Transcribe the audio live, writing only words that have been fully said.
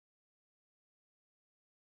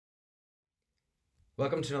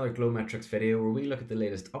Welcome to another GlowMetrics video where we look at the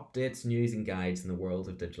latest updates, news and guides in the world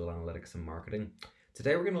of digital analytics and marketing.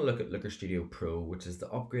 Today we're going to look at Looker Studio Pro, which is the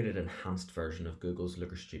upgraded enhanced version of Google's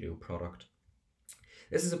Looker Studio product.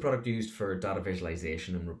 This is a product used for data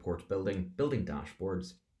visualization and report building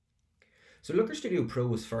dashboards. So Looker Studio Pro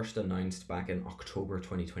was first announced back in October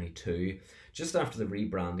 2022, just after the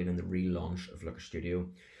rebranding and the relaunch of Looker Studio.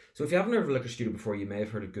 So if you haven't heard of Looker Studio before, you may have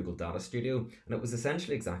heard of Google Data Studio, and it was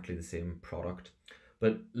essentially exactly the same product.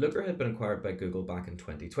 But Looker had been acquired by Google back in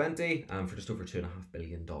 2020 for just over $2.5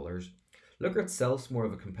 billion. Looker itself is more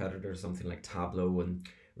of a competitor to something like Tableau and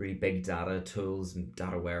really big data tools and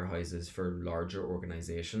data warehouses for larger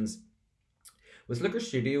organizations. With Looker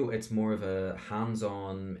Studio, it's more of a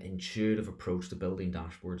hands-on, intuitive approach to building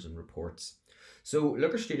dashboards and reports. So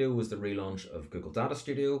Looker Studio was the relaunch of Google Data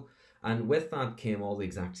Studio, and with that came all the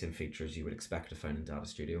exact same features you would expect to find in Data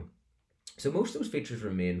Studio. So most of those features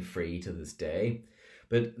remain free to this day,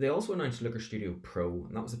 but they also announced Looker Studio Pro,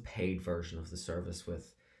 and that was a paid version of the service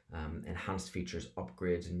with enhanced features,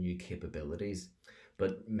 upgrades, and new capabilities,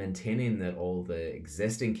 but maintaining that all the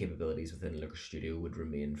existing capabilities within Looker Studio would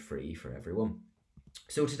remain free for everyone.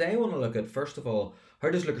 So today I want to look at, first of all, how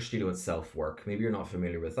does Looker Studio itself work? Maybe you're not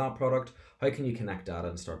familiar with that product. How can you connect data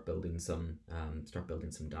and start building some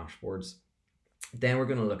dashboards? Then we're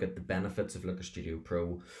going to look at the benefits of Looker Studio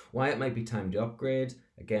Pro, why it might be time to upgrade.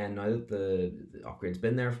 Again, now that the upgrade's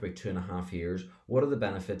been there for about 2.5 years, what are the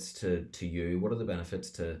benefits to you? What are the benefits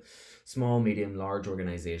to small, medium, large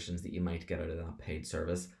organizations that you might get out of that paid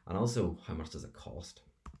service? And also, how much does it cost?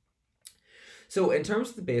 So in terms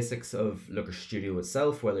of the basics of Looker Studio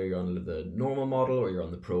itself, whether you're on the normal model or you're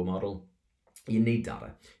on the Pro model, you need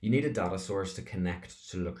data. You need a data source to connect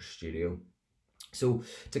to Looker Studio. So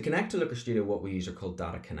to connect to Looker Studio, what we use are called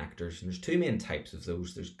data connectors. And there's two main types of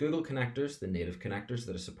those. There's Google connectors, the native connectors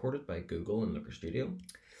that are supported by Google and Looker Studio.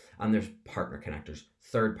 And there's partner connectors,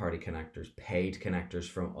 third-party connectors, paid connectors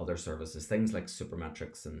from other services, things like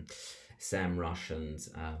Supermetrics and SEMrush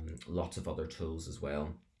and lots of other tools as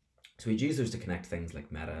well. So we'd use those to connect things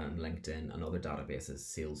like Meta and LinkedIn and other databases,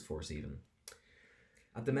 Salesforce even.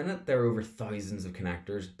 At the minute, there are over thousands of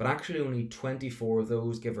connectors, but actually only 24 of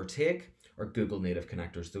those, give or take, are Google native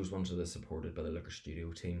connectors. Those ones are supported by the Looker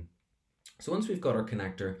Studio team. So once we've got our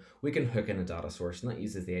connector, we can hook in a data source, and that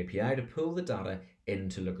uses the API to pull the data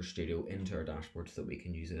into Looker Studio, into our dashboard, so that we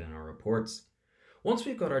can use it in our reports. Once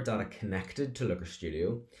we've got our data connected to Looker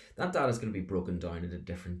Studio, that data is going to be broken down into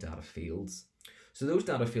different data fields. So those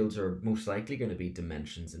data fields are most likely going to be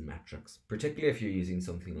dimensions and metrics, particularly if you're using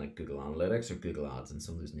something like Google Analytics or Google Ads and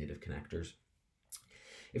some of those native connectors.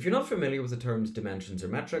 If you're not familiar with the terms dimensions or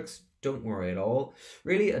metrics, don't worry at all.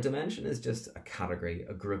 Really, a dimension is just a category,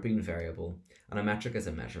 a grouping variable, and a metric is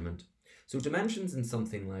a measurement. So dimensions in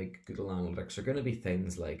something like Google Analytics are going to be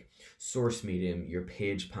things like source medium, your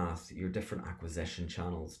page path, your different acquisition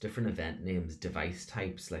channels, different event names, device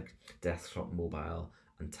types like desktop, mobile,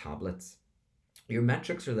 and tablets. Your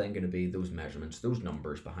metrics are then going to be those measurements, those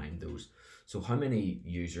numbers behind those. So how many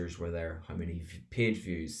users were there, how many page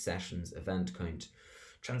views, sessions, event count,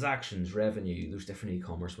 transactions, revenue, those different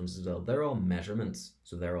e-commerce ones as well. They're all measurements,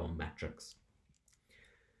 so they're all metrics.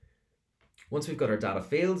 Once we've got our data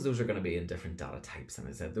fields, those are going to be in different data types. And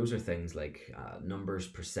I said, those are things like numbers,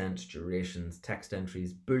 percent, durations, text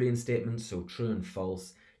entries, Boolean statements, so true and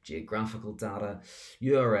false, geographical data,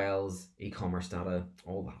 URLs, e-commerce data,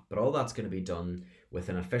 all that. But all that's going to be done with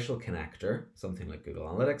an official connector, something like Google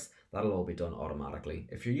Analytics. That'll all be done automatically.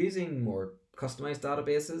 If you're using more customized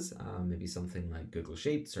databases, maybe something like Google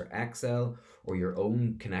Sheets or Excel or your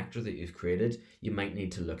own connector that you've created, you might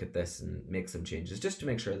need to look at this and make some changes just to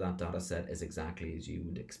make sure that data set is exactly as you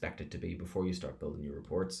would expect it to be before you start building your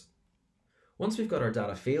reports. Once we've got our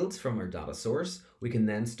data fields from our data source, we can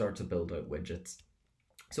then start to build out widgets.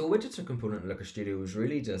 So a widgets or component in Looker Studio is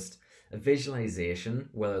really just a visualization,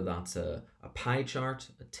 whether that's a pie chart,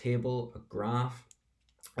 a table, a graph,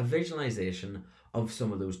 a visualization of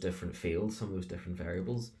some of those different fields, some of those different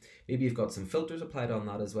variables. Maybe you've got some filters applied on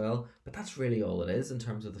that as well, but that's really all it is in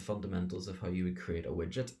terms of the fundamentals of how you would create a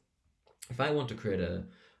widget. If I want to create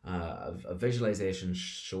a visualization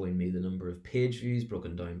showing me the number of page views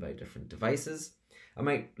broken down by different devices, I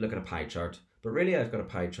might look at a pie chart, but really I've got a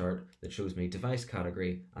pie chart that shows me device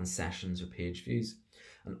category and sessions or page views.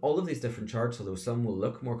 And all of these different charts, although some will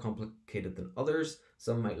look more complicated than others,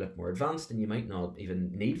 some might look more advanced, and you might not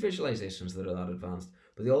even need visualizations that are that advanced,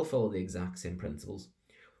 but they all follow the exact same principles.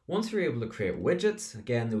 Once you're able to create widgets,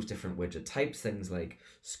 again, those different widget types, things like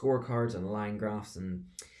scorecards and line graphs and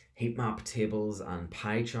heat map tables and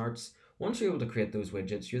pie charts, once you're able to create those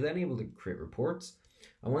widgets, you're then able to create reports.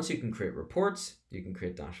 And once you can create reports, you can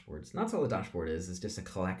create dashboards. And that's all the dashboard is. It's just a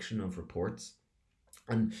collection of reports.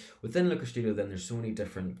 And within Looker Studio, then there's so many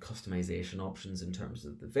different customization options in terms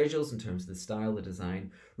of the visuals, in terms of the style, the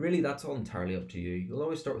design. Really, that's all entirely up to you. You'll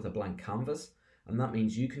always start with a blank canvas, and that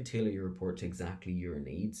means you can tailor your report to exactly your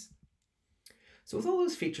needs. So with all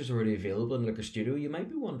those features already available in Looker Studio, you might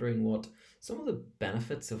be wondering what some of the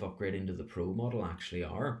benefits of upgrading to the Pro model actually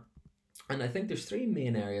are. And I think there's three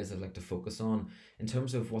main areas I'd like to focus on in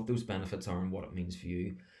terms of what those benefits are and what it means for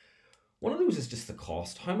you. One of those is just the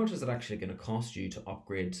cost. How much is it actually going to cost you to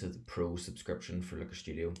upgrade to the Pro subscription for Looker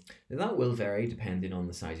Studio? Now that will vary depending on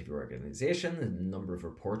the size of your organization, the number of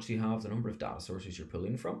reports you have, the number of data sources you're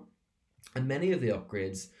pulling from. And many of the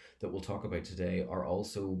upgrades that we'll talk about today are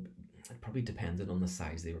also probably dependent on the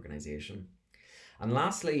size of the organization. And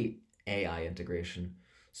lastly, AI integration.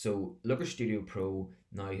 So Looker Studio Pro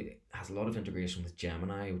now has a lot of integration with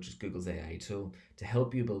Gemini, which is Google's AI tool, to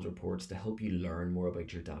help you build reports, to help you learn more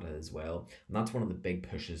about your data as well. And that's one of the big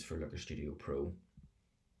pushes for Looker Studio Pro.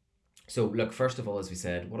 So look, first of all, as we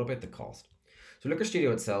said, what about the cost? So Looker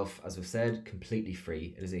Studio itself, as we've said, completely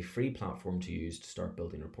free. It is a free platform to use to start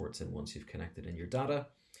building reports in once you've connected in your data.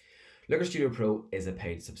 Looker Studio Pro is a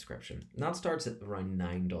paid subscription, and that starts at around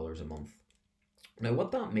 $9 a month. Now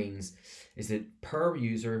what that means is that per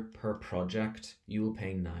user, per project, you will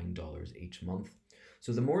pay $9 each month.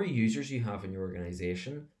 So the more users you have in your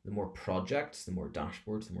organization, the more projects, the more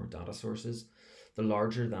dashboards, the more data sources, the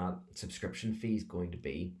larger that subscription fee is going to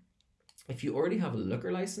be. If you already have a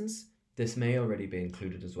Looker license, this may already be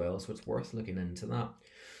included as well, so it's worth looking into that.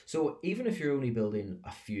 So even if you're only building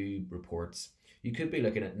a few reports, you could be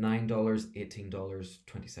looking at $9, $18,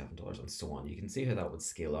 $27, and so on. You can see how that would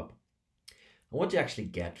scale up. And what do you actually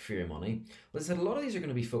get for your money? Well, I said a lot of these are going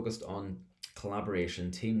to be focused on collaboration,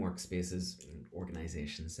 team workspaces, and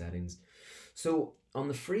organization settings. So on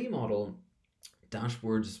the free model,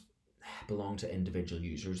 dashboards belong to individual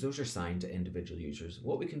users. Those are assigned to individual users.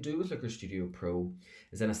 What we can do with Looker Studio Pro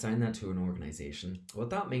is then assign that to an organization. What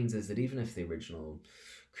that means is that even if the original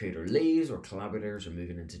creator leaves or collaborators are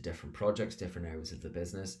moving into different projects, different areas of the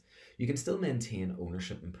business, you can still maintain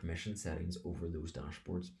ownership and permission settings over those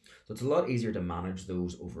dashboards. So it's a lot easier to manage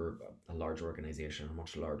those over a large organization, a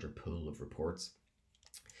much larger pool of reports.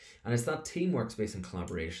 And it's that team workspace and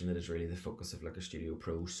collaboration that is really the focus of Looker Studio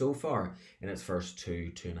Pro so far in its first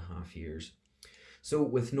 2.5 years. So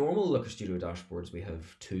with normal Looker Studio dashboards, we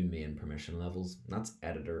have two main permission levels, and that's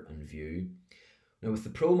editor and view. Now with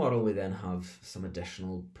the Pro model, we then have some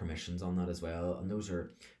additional permissions on that as well, and those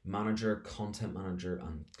are manager, content manager,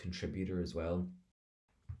 and contributor as well.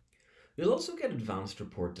 You'll also get advanced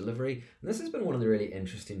report delivery, and this has been one of the really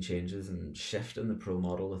interesting changes and shift in the Pro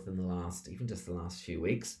model within the last few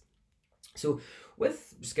weeks. So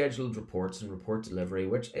with scheduled reports and report delivery,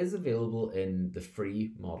 which is available in the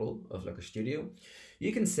free model of Looker Studio,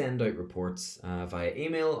 you can send out reports via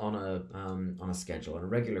email on a schedule on a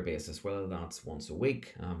regular basis, whether that's once a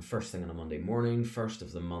week, first thing on a Monday morning, first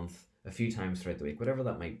of the month, a few times throughout the week, whatever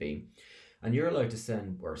that might be. And you're allowed to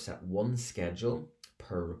send or set one schedule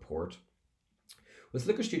per report. With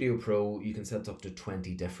Looker Studio Pro, you can set up to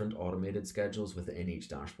 20 different automated schedules within each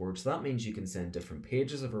dashboard. So that means you can send different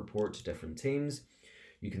pages of a report to different teams.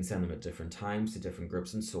 You can send them at different times to different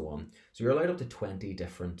groups and so on. So you're allowed up to 20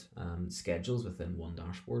 different schedules within one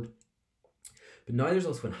dashboard. But now there's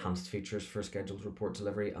also enhanced features for scheduled report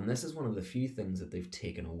delivery. And this is one of the few things that they've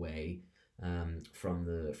taken away from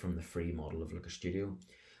the free model of Looker Studio.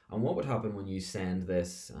 And what would happen when you send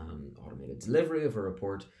this automated delivery of a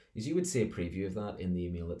report is you would see a preview of that in the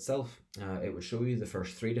email itself. It would show you the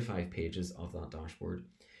first 3 to 5 pages of that dashboard.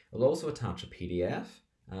 It'll also attach a PDF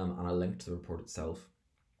and a link to the report itself.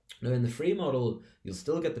 Now in the free model, you'll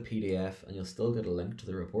still get the PDF and you'll still get a link to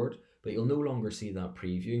the report, but you'll no longer see that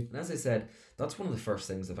preview. And as I said, that's one of the first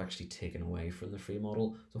things they've actually taken away from the free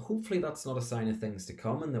model. So hopefully that's not a sign of things to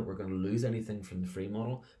come and that we're going to lose anything from the free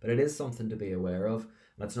model, but it is something to be aware of.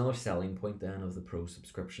 That's another selling point then of the Pro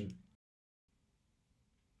subscription.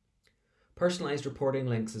 Personalized reporting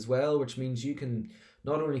links as well, which means you can,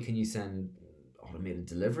 not only can you send automated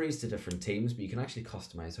deliveries to different teams, but you can actually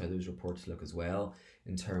customize how those reports look as well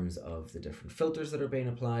in terms of the different filters that are being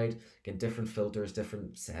applied. Again, different filters,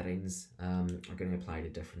 different settings are going to apply to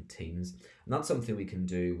different teams. And that's something we can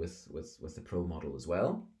do with the Pro model as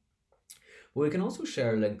well. But we can also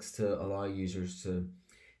share links to allow users to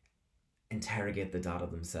interrogate the data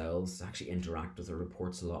themselves, actually interact with the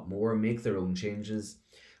reports a lot more, make their own changes.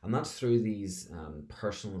 And that's through these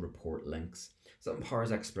personal report links. So that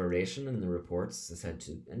empowers exploration in the reports, as I said,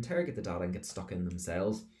 to interrogate the data and get stuck in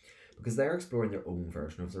themselves. because they're exploring their own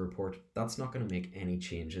version of the report. That's not going to make any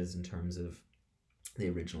changes in terms of the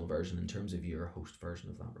original version, in terms of your host version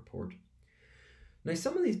of that report. Now,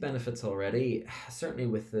 some of these benefits already, certainly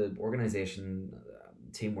with the organization,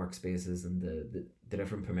 team workspaces and the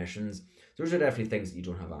different permissions, those are definitely things that you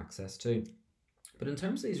don't have access to. But in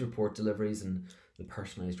terms of these report deliveries and the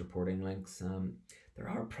personalized reporting links, there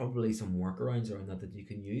are probably some workarounds around that you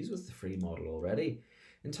can use with the free model already.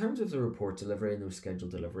 In terms of the report delivery and those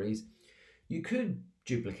scheduled deliveries, you could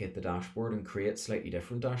duplicate the dashboard and create slightly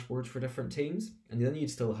different dashboards for different teams, and then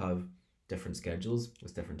you'd still have different schedules.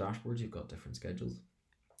 With different dashboards, you've got different schedules.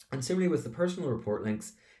 And similarly with the personal report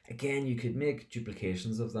links, again, you could make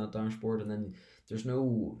duplications of that dashboard, and then there's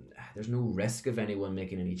no risk of anyone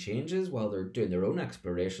making any changes while they're doing their own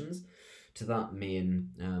explorations to that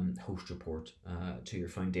main host report, to your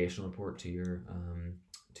foundational report, to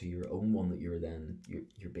your own one that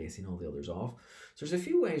you're basing all the others off. So there's a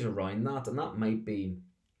few ways around that, and that might be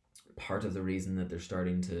part of the reason that they're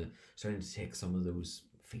starting to take some of those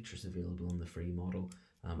features available on the free model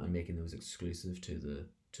and making those exclusive to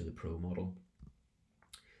the pro model.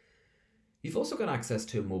 You've also got access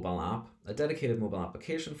to a mobile app, a dedicated mobile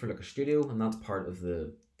application for Looker Studio, and that's part of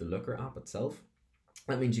the Looker app itself.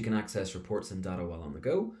 That means you can access reports and data while on the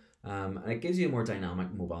go, and it gives you a more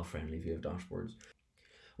dynamic, mobile-friendly view of dashboards.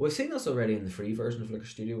 We've seen this already in the free version of Looker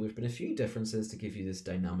Studio. There's been a few differences to give you this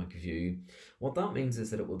dynamic view. What that means is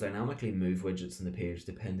that it will dynamically move widgets in the page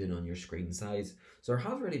depending on your screen size. So there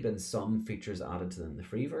have already been some features added to them in the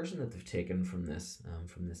free version that they've taken from this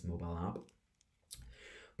mobile app.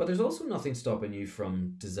 But there's also nothing stopping you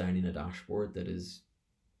from designing a dashboard that is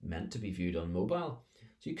meant to be viewed on mobile.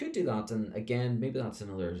 So you could do that, and again, maybe that's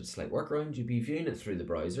another slight workaround. You'd be viewing it through the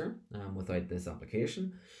browser without this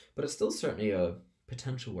application, but it's still certainly a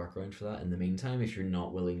potential workaround for that in the meantime if you're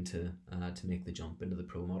not willing to make the jump into the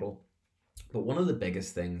pro model. But one of the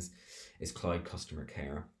biggest things is cloud customer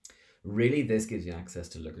care. Really, this gives you access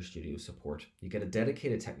to Looker Studio support. You get a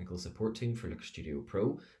dedicated technical support team for Looker Studio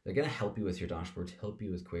Pro. They're going to help you with your dashboard, help you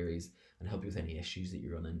with queries, and help you with any issues that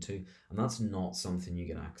you run into. And that's not something you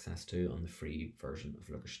get access to on the free version of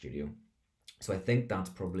Looker Studio. So I think that's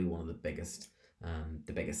probably one of the biggest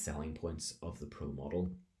selling points of the Pro model.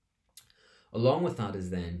 Along with that is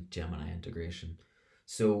then Gemini integration.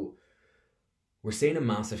 So we're seeing a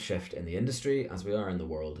massive shift in the industry, as we are in the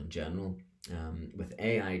world in general, with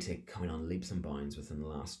AI coming on leaps and bounds within the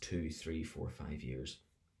last 2, 3, 4, 5 years.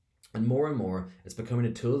 And more, it's becoming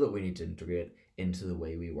a tool that we need to integrate into the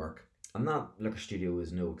way we work. And that Looker Studio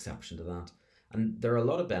is no exception to that. And there are a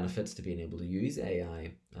lot of benefits to being able to use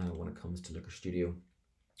AI when it comes to Looker Studio.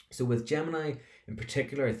 So with Gemini in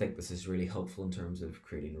particular, I think this is really helpful in terms of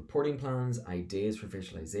creating reporting plans, ideas for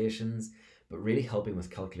visualizations, but really helping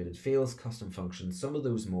with calculated fields, custom functions, some of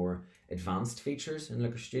those more advanced features in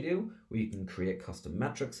Looker Studio where you can create custom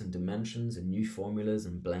metrics and dimensions and new formulas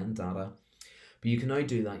and blend data. But you can now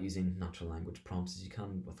do that using natural language prompts as you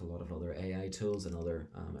can with a lot of other AI tools and other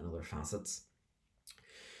facets.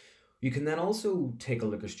 You can then also take a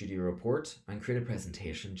Looker Studio report and create a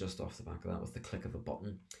presentation just off the back of that with the click of a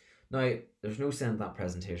button. Now, there's no saying that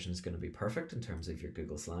presentation is going to be perfect in terms of your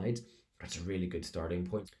Google Slides, but it's a really good starting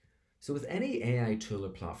point. So with any AI tool or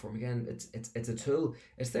platform, again, it's a tool.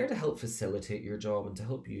 It's there to help facilitate your job and to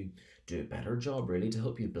help you do a better job, really, to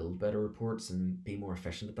help you build better reports and be more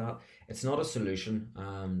efficient at that. It's not a solution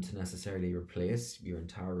to necessarily replace your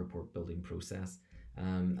entire report building process.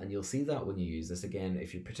 And you'll see that when you use this. Again,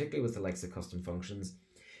 if you're particularly with the likes of custom functions,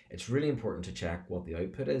 it's really important to check what the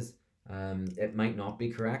output is. It might not be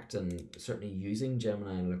correct, and certainly using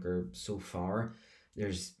Gemini and Looker so far,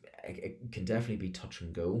 it can definitely be touch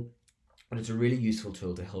and go, but it's a really useful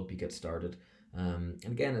tool to help you get started. And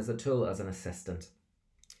again, as a tool, as an assistant.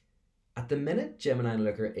 At the minute, Gemini and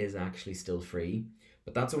Looker is actually still free,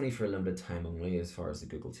 but that's only for a limited time only as far as the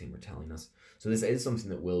Google team are telling us. So this is something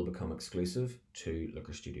that will become exclusive to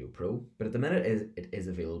Looker Studio Pro, but at the minute it is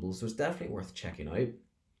available, so it's definitely worth checking out.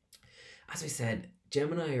 As we said,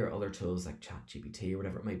 Gemini or other tools like ChatGPT or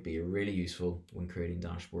whatever it might be are really useful when creating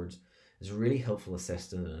dashboards. It's a really helpful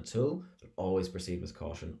assistant and a tool, but always proceed with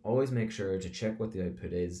caution. Always make sure to check what the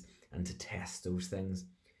output is and to test those things.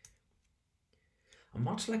 And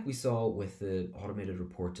much like we saw with the automated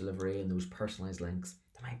report delivery and those personalized links,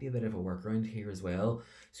 there might be a bit of a workaround here as well.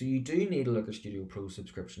 So you do need a Looker Studio Pro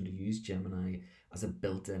subscription to use Gemini as a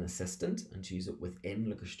built-in assistant and to use it within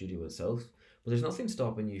Looker Studio itself. But there's nothing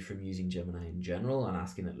stopping you from using Gemini in general and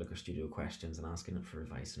asking it Looker Studio questions and asking it for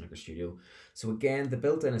advice in Looker Studio. So again, the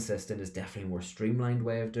built-in assistant is definitely a more streamlined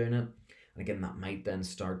way of doing it. And again, that might then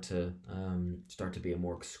start to be a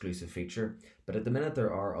more exclusive feature. But at the minute,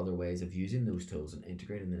 there are other ways of using those tools and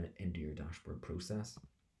integrating them into your dashboard process.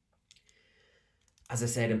 As I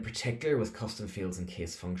said, in particular with custom fields and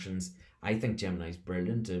case functions, I think Gemini is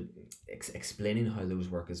brilliant at explaining how those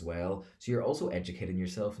work as well. So you're also educating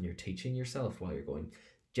yourself and you're teaching yourself while you're going.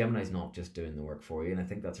 Gemini's not just doing the work for you, and I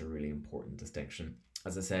think that's a really important distinction.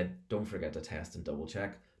 As I said, don't forget to test and double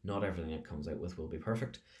check. Not everything it comes out with will be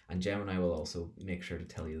perfect, and Gemini will also make sure to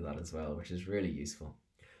tell you that as well, which is really useful.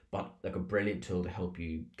 But like a brilliant tool to help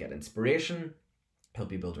you get inspiration,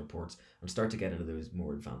 help you build reports, and start to get into those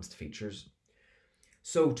more advanced features.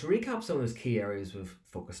 So to recap some of those key areas we've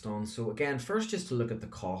focused on. So again, first just to look at the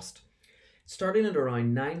cost. Starting at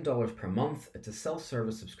around $9 per month, it's a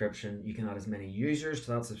self-service subscription. You can add as many users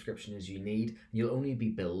to that subscription as you need, and you'll only be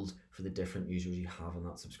billed for the different users you have on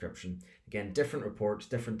that subscription. Again, different reports,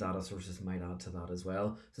 different data sources might add to that as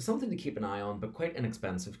well. So something to keep an eye on, but quite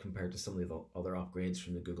inexpensive compared to some of the other upgrades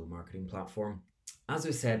from the Google marketing platform. As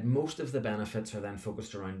we said, most of the benefits are then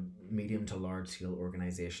focused around medium to large scale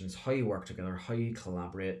organizations, how you work together, how you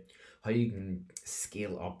collaborate, how you can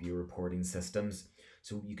scale up your reporting systems.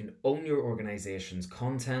 So you can own your organization's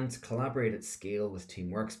content, collaborate at scale with team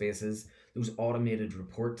workspaces, those automated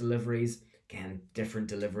report deliveries, again, different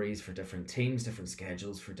deliveries for different teams, different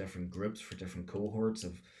schedules for different groups, for different cohorts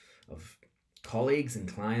of colleagues and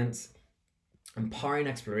clients, empowering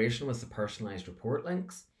exploration with the personalized report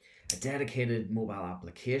links, a dedicated mobile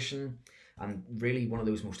application, and really one of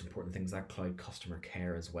those most important things, that cloud customer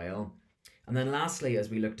care as well. And then lastly, as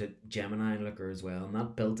we looked at Gemini and Looker as well, and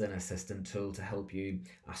that built-in assistant tool to help you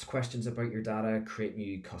ask questions about your data, create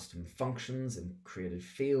new custom functions and created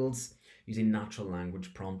fields using natural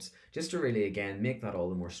language prompts, just to really, again, make that all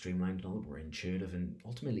the more streamlined and all the more intuitive and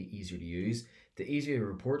ultimately easier to use. The easier your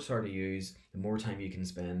reports are to use, the more time you can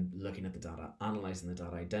spend looking at the data, analysing the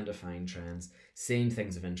data, identifying trends, seeing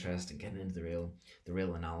things of interest and getting into the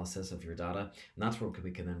real analysis of your data. And that's where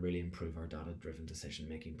we can then really improve our data-driven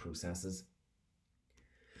decision-making processes.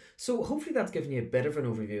 So hopefully that's given you a bit of an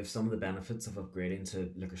overview of some of the benefits of upgrading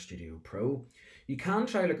to Looker Studio Pro. You can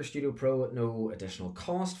try Looker Studio Pro at no additional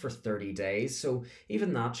cost for 30 days, so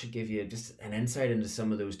even that should give you just an insight into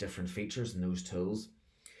some of those different features and those tools.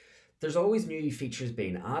 There's always new features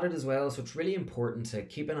being added as well, so it's really important to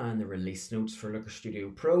keep an eye on the release notes for Looker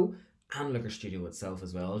Studio Pro and Looker Studio itself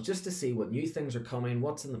as well, just to see what new things are coming,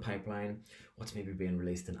 what's in the pipeline, what's maybe being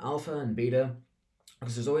released in alpha and beta.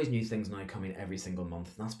 Because there's always new things now coming every single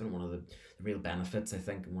month. And that's been one of the real benefits, I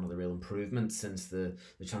think, and one of the real improvements since the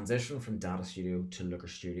transition from Data Studio to Looker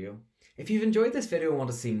Studio. If you've enjoyed this video and want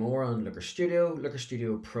to see more on Looker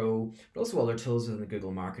Studio Pro, but also other tools within the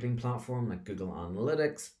Google marketing platform like Google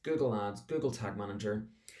Analytics, Google Ads, Google Tag Manager,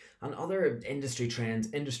 and other industry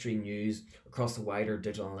trends, industry news across the wider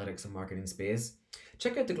digital analytics and marketing space,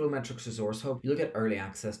 check out the GlowMetrics Resource Hub. You'll get early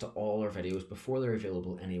access to all our videos before they're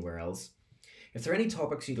available anywhere else. If there are any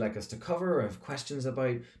topics you'd like us to cover or have questions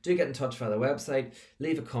about, do get in touch via the website,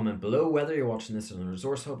 leave a comment below whether you're watching this on the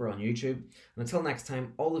Resource Hub or on YouTube. And until next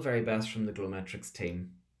time, all the very best from the GlowMetrics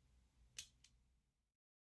team.